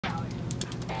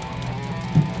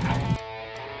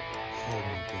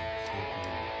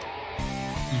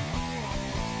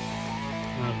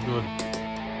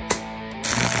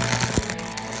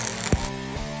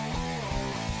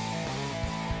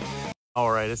All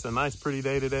right, it's a nice pretty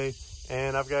day today,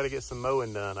 and I've got to get some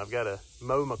mowing done. I've got to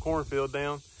mow my cornfield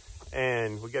down,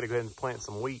 and we got to go ahead and plant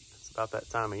some wheat. It's about that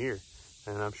time of year,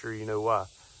 and I'm sure you know why.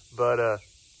 But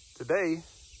today,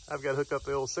 I've got to hook up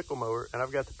the old sickle mower, and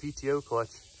I've got the PTO clutch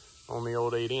on the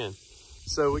old 8N.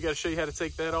 So we got to show you how to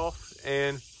take that off,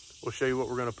 and we'll show you what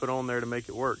we're going to put on there to make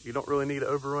it work. You don't really need an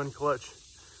overrun clutch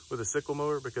with a sickle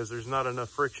mower because there's not enough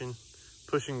friction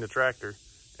pushing the tractor,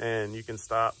 and you can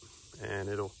stop, and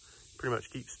it'll pretty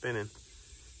much keep spinning,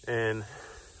 and it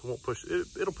won't push it.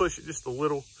 It'll push it just a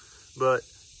little, but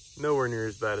nowhere near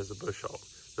as bad as the bush hog.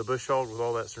 The bush hog, with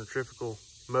all that centrifugal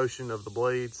motion of the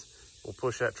blades, will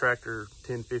push that tractor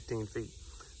 10-15 feet.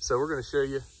 So we're going to show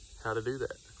you how to do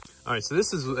that. All right, so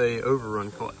this is a overrun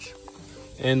clutch,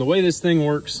 and the way this thing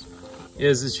works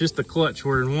is it's just a clutch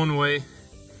where in one way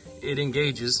it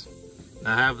engages.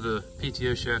 I have the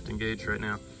PTO shaft engaged right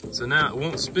now, so now it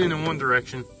won't spin in one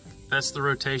direction. That's the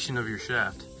rotation of your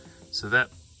shaft. So that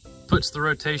puts the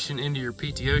rotation into your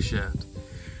PTO shaft.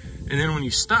 And then when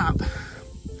you stop,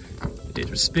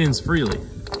 it spins freely.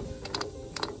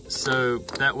 So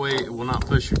that way it will not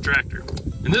push your tractor.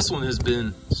 And this one it's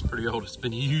pretty old. It's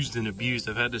been used and abused.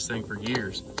 I've had this thing for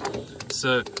years.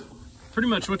 So pretty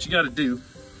much what you gotta do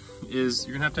is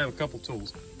you're gonna have a couple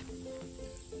tools.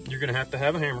 You're gonna have to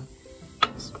have a hammer.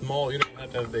 Small, you don't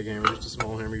have to have a big hammer, just a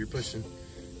small hammer. You're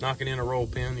knocking in a roll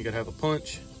pin. You gotta have a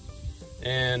punch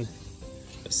and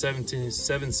a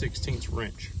 7/16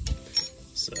 wrench.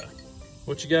 So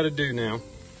what you gotta do now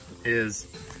is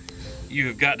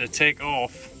you've got to take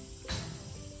off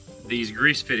these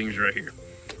grease fittings right here.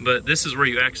 But this is where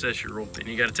you access your roll pin.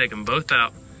 You gotta take them both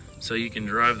out so you can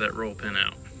drive that roll pin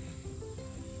out.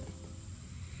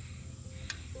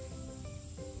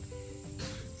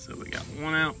 So we got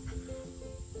one out.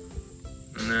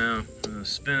 Now I'm gonna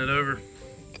spin it over.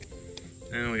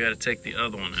 And we got to take the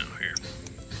other one out here.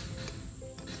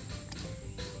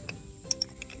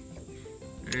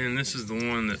 And this is the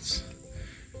one that's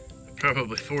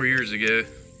probably 4 years ago.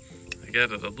 I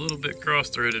got it a little bit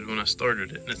cross-threaded when I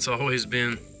started it. And it's always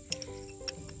been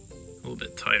a little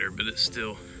bit tighter, but it's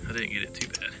still, I didn't get it too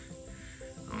bad.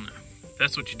 I don't know.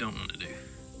 That's what you don't want to do.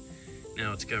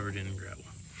 Now it's covered in gravel.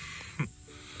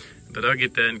 But I'll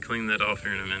get that and clean that off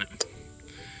here in a minute.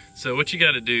 So what you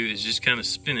got to do is just kind of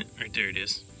spin it. Right there it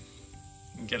is.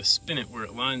 You got to spin it where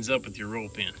it lines up with your roll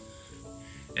pin.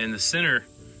 And the center,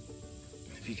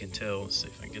 if you can tell, let's see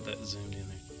if I can get that zoomed in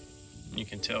there. You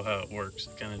can tell how it works.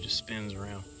 It kind of just spins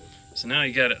around. So now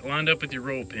you got it lined up with your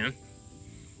roll pin.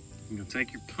 You're going to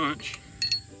take your punch.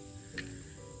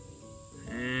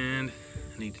 And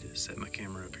I need to set my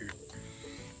camera up here.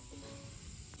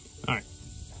 All right.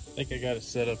 I think I got it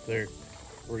set up there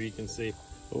where you can see.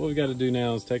 But what we got to do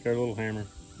now is take our little hammer.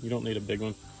 You don't need a big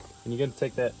one. And you got to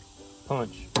take that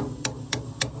punch.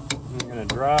 And you're going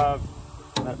to drive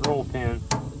that roll pin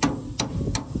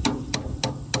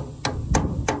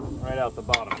right out the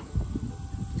bottom.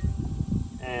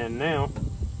 And now,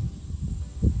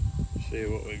 show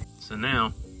you what so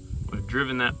now we've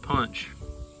driven that punch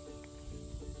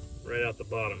right out the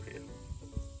bottom here.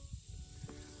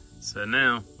 So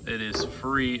now it is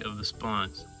free of the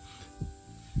spines.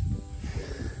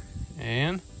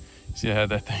 And see, I had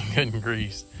that thing getting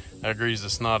greased. I greased the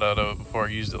snot out of it before I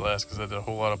used it last because I did a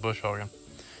whole lot of bush hogging.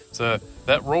 So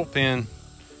that roll pin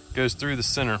goes through the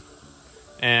center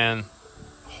and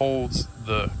holds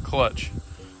the clutch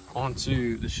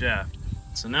onto the shaft.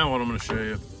 So now what I'm going to show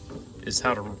you is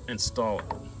how to install it.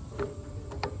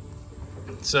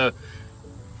 So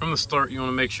from the start, you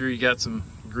want to make sure you got some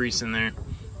grease in there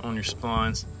on your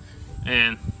splines.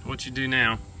 And what you do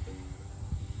now,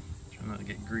 try not to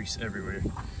get grease everywhere,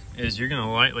 is you're going to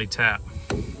lightly tap.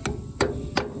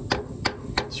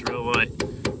 It's real light,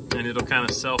 and it'll kind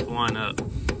of self-line up.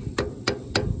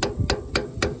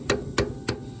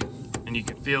 And you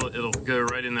can feel it, it'll go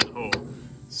right in that hole.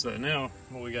 So now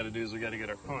what we got to do is we got to get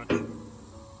our punch.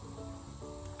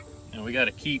 And we got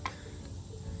to keep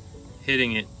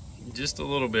hitting it just a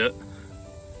little bit.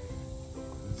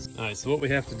 All right, so what we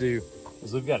have to do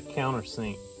is we've got to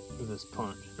countersink this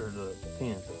punch, or the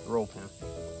pin, the roll pin.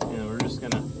 And we're just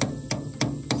gonna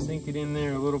sink it in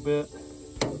there a little bit,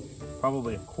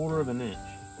 probably 1/4 of an inch.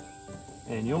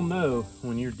 And you'll know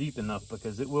when you're deep enough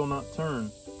because it will not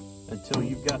turn until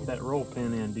you've got that roll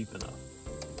pin in deep enough.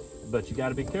 But you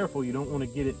gotta be careful, you don't wanna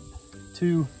get it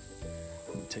too,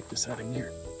 let me take this out of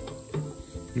gear.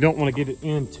 You don't wanna get it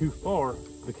in too far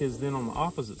because then on the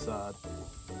opposite side,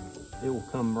 it will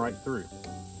come right through.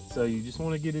 So you just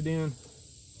wanna get it in.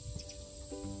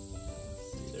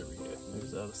 Let's see, there we go,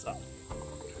 there's the other side.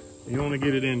 You wanna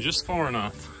get it in just far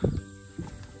enough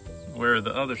where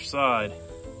the other side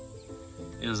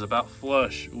is about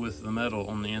flush with the metal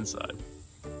on the inside.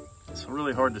 It's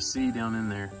really hard to see down in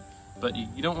there, but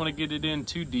you don't want to get it in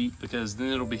too deep because then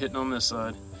it'll be hitting on this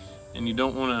side, and you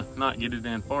don't want to not get it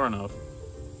in far enough.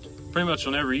 Pretty much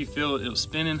whenever you feel it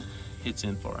spinning, it's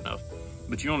in far enough.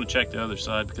 But you want to check the other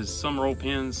side because some roll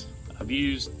pins I've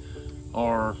used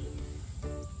are,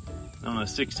 I don't know,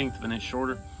 1/16 of an inch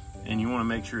shorter, and you want to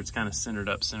make sure it's kind of centered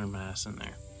up, center mass in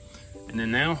there. And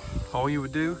then now all you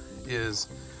would do is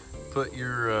put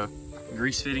your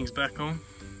grease fittings back on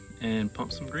and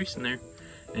pump some grease in there,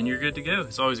 and you're good to go.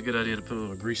 It's always a good idea to put a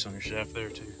little grease on your shaft there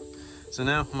too. So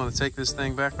now I'm going to take this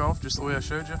thing back off just the way I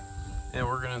showed you, and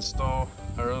we're going to install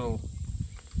our little,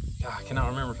 I cannot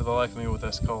remember for the life of me what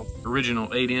that's called, original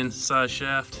 8N size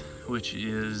shaft, which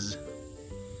is,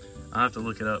 I'll have to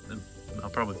look it up, and I'll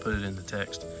probably put it in the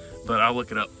text, but I'll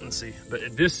look it up and see.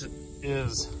 But this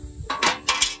is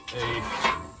a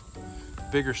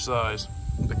bigger size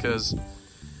because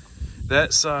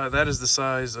that is the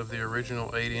size of the original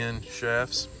 8N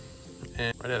shafts,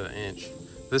 and right at 1 inch.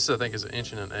 This I think is 1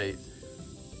 1/8 inches.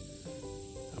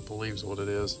 I believe is what it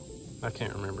is. I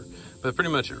can't remember, but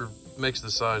pretty much it makes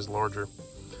the size larger.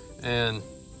 And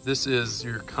this is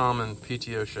your common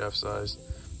PTO shaft size,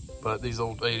 but these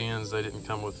old 8Ns, they didn't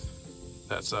come with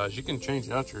that size. You can change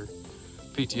out your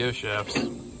PTO shafts,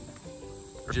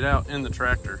 or get out in the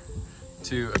tractor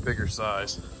to a bigger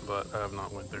size, but I have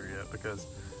not went there yet because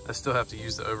I still have to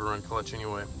use the Overrun clutch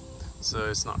anyway, so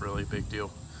it's not really a big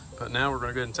deal. But now we're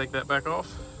gonna go ahead and take that back off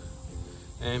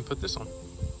and put this on.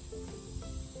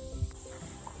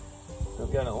 So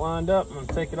I've got it lined up. I'm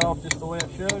gonna take it off just the way I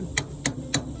showed.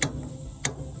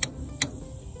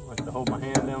 I like to hold my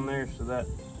hand down there so that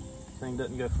thing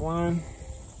doesn't go flying.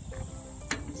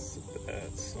 Set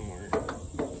that somewhere.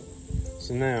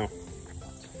 So now,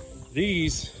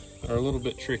 these are a little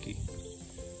bit tricky.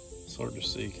 It's hard to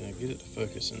see. Can I get it to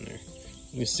focus in there?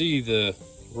 You can see the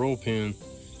roll pin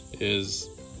is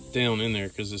down in there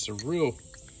because it's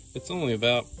only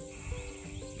about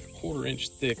 1/4 inch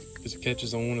thick because it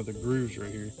catches on one of the grooves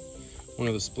right here, one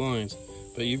of the splines.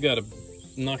 But you've got to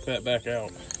knock that back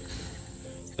out.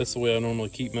 That's the way I normally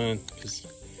keep mine because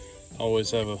I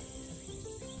always have a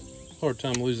hard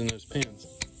time losing those pins.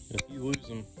 If you lose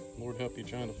them, Lord help you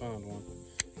trying to find one.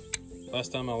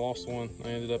 Last time I lost one, I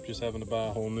ended up just having to buy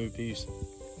a whole new piece.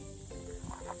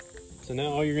 So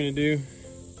now all you're gonna do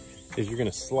is you're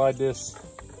gonna slide this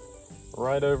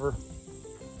right over.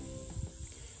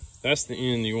 That's the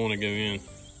end you wanna go in.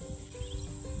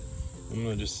 I'm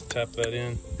gonna just tap that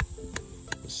in,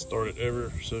 start it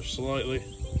ever so slightly.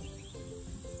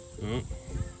 Oh.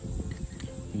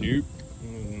 Nope,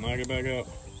 knock it back out.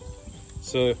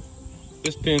 So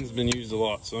this pin's been used a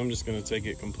lot, so I'm just gonna take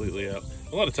it completely out.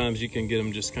 A lot of times you can get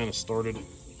them just kind of started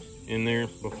in there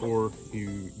before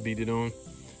you beat it on,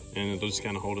 and it'll just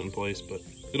kind of hold it in place, but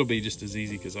it'll be just as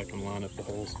easy because I can line up the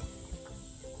holes.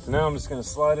 So now I'm just gonna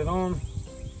slide it on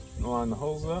and line the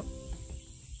holes up.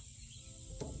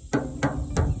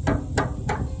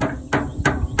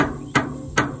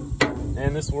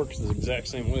 And this works the exact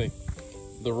same way.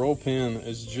 The roll pin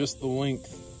is just the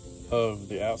length of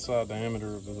the outside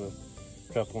diameter of the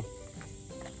coupling.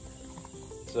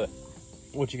 So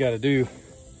what you got to do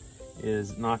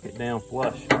is knock it down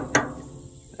flush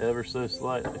ever so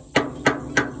slightly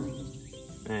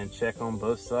and check on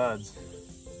both sides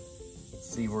and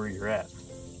see where you're at.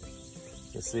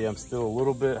 You see I'm still a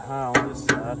little bit high on this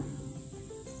side,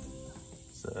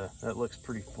 so that looks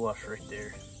pretty flush right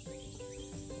there.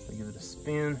 I'll give it a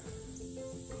spin.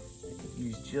 I could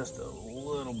use just a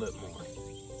little bit more.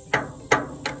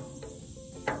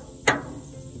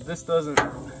 If this doesn't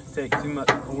take too much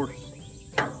force,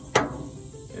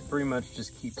 it pretty much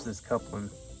just keeps this coupling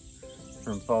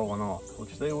from falling off,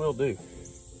 which they will do.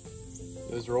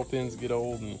 Those roll pins get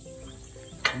old and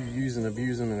you use and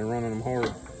abuse them and are running them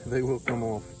hard, they will come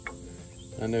off.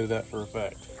 I know that for a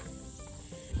fact.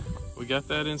 We got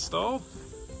that installed.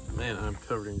 Man, I'm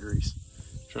covered in grease.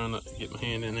 Trying not to get my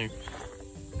hand in there.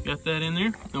 Got that in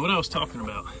there. Now what I was talking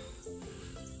about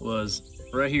was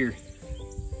right here,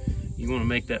 you want to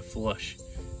make that flush,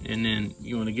 and then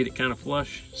you want to get it kind of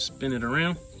flush, spin it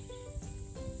around,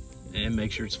 and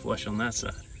make sure it's flush on that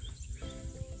side.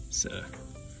 So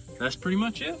that's pretty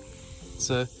much it.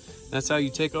 So that's how you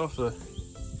take off the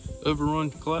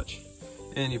Overrun clutch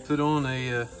and you put on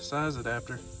a size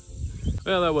adapter.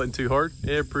 Well, that wasn't too hard.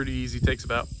 Yeah, pretty easy. Takes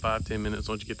about 5-10 minutes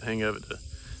once you get the hang of it to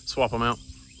swap them out,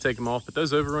 take them off. But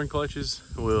those Overrun clutches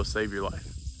will save your life.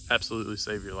 Absolutely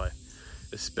save your life,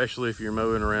 especially if you're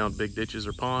mowing around big ditches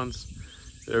or ponds.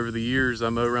 Over the years, I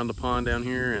mow around the pond down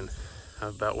here and I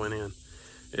about went in.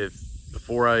 If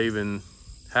before I even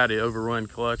had an Overrun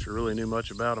clutch or really knew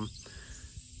much about them,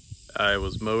 I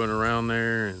was mowing around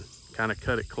there and kind of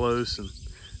cut it close, and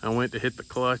I went to hit the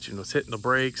clutch and was hitting the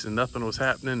brakes and nothing was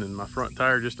happening, and my front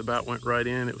tire just about went right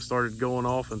in. It started going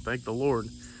off, and thank the Lord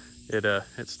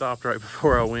it stopped right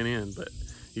before I went in. But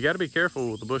you got to be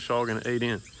careful with the bush hog and an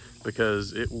 8N,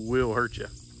 because it will hurt you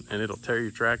and it'll tear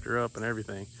your tractor up and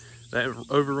everything. That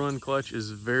Overrun clutch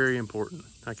is very important.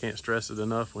 I can't stress it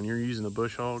enough. When you're using a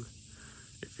bush hog,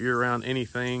 if you're around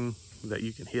anything that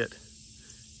you can hit,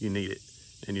 you need it,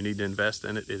 and you need to invest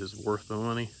in it. It is worth the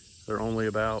money. They're only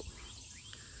about,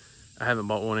 I haven't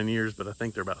bought one in years, but I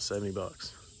think they're about 70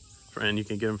 bucks. And you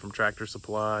can get them from Tractor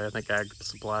Supply. I think Agri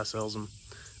Supply sells them.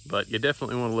 But you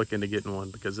definitely want to look into getting one,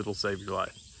 because it'll save your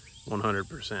life,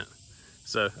 100%.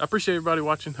 So I appreciate everybody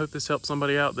watching. Hope this helps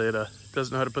somebody out that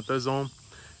doesn't know how to put those on.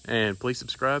 And please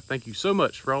subscribe. Thank you so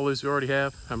much for all those who already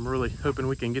have. I'm really hoping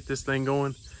we can get this thing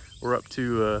going. We're up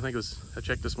to, I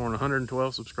checked this morning,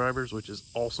 112 subscribers, which is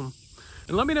awesome.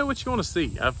 And let me know what you want to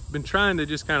see. I've been trying to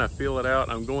just kind of feel it out.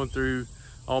 I'm going through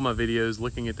all my videos,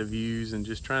 looking at the views, and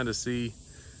just trying to see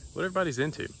what everybody's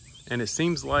into. And it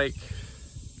seems like,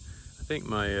 I think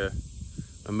my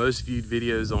most viewed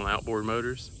videos on outboard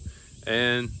motors.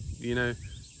 And, you know,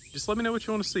 just let me know what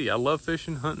you want to see. I love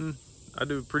fishing, hunting. I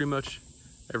do pretty much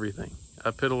everything.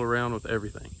 I piddle around with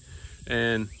everything.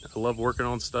 And I love working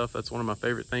on stuff. That's one of my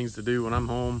favorite things to do when I'm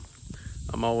home.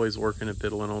 I'm always working and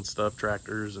piddling on stuff,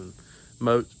 tractors and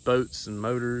boats and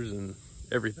motors and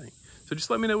everything. So just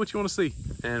let me know what you want to see,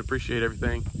 and appreciate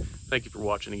everything. Thank you for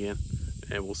watching again,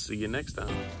 and we'll see you next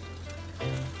time.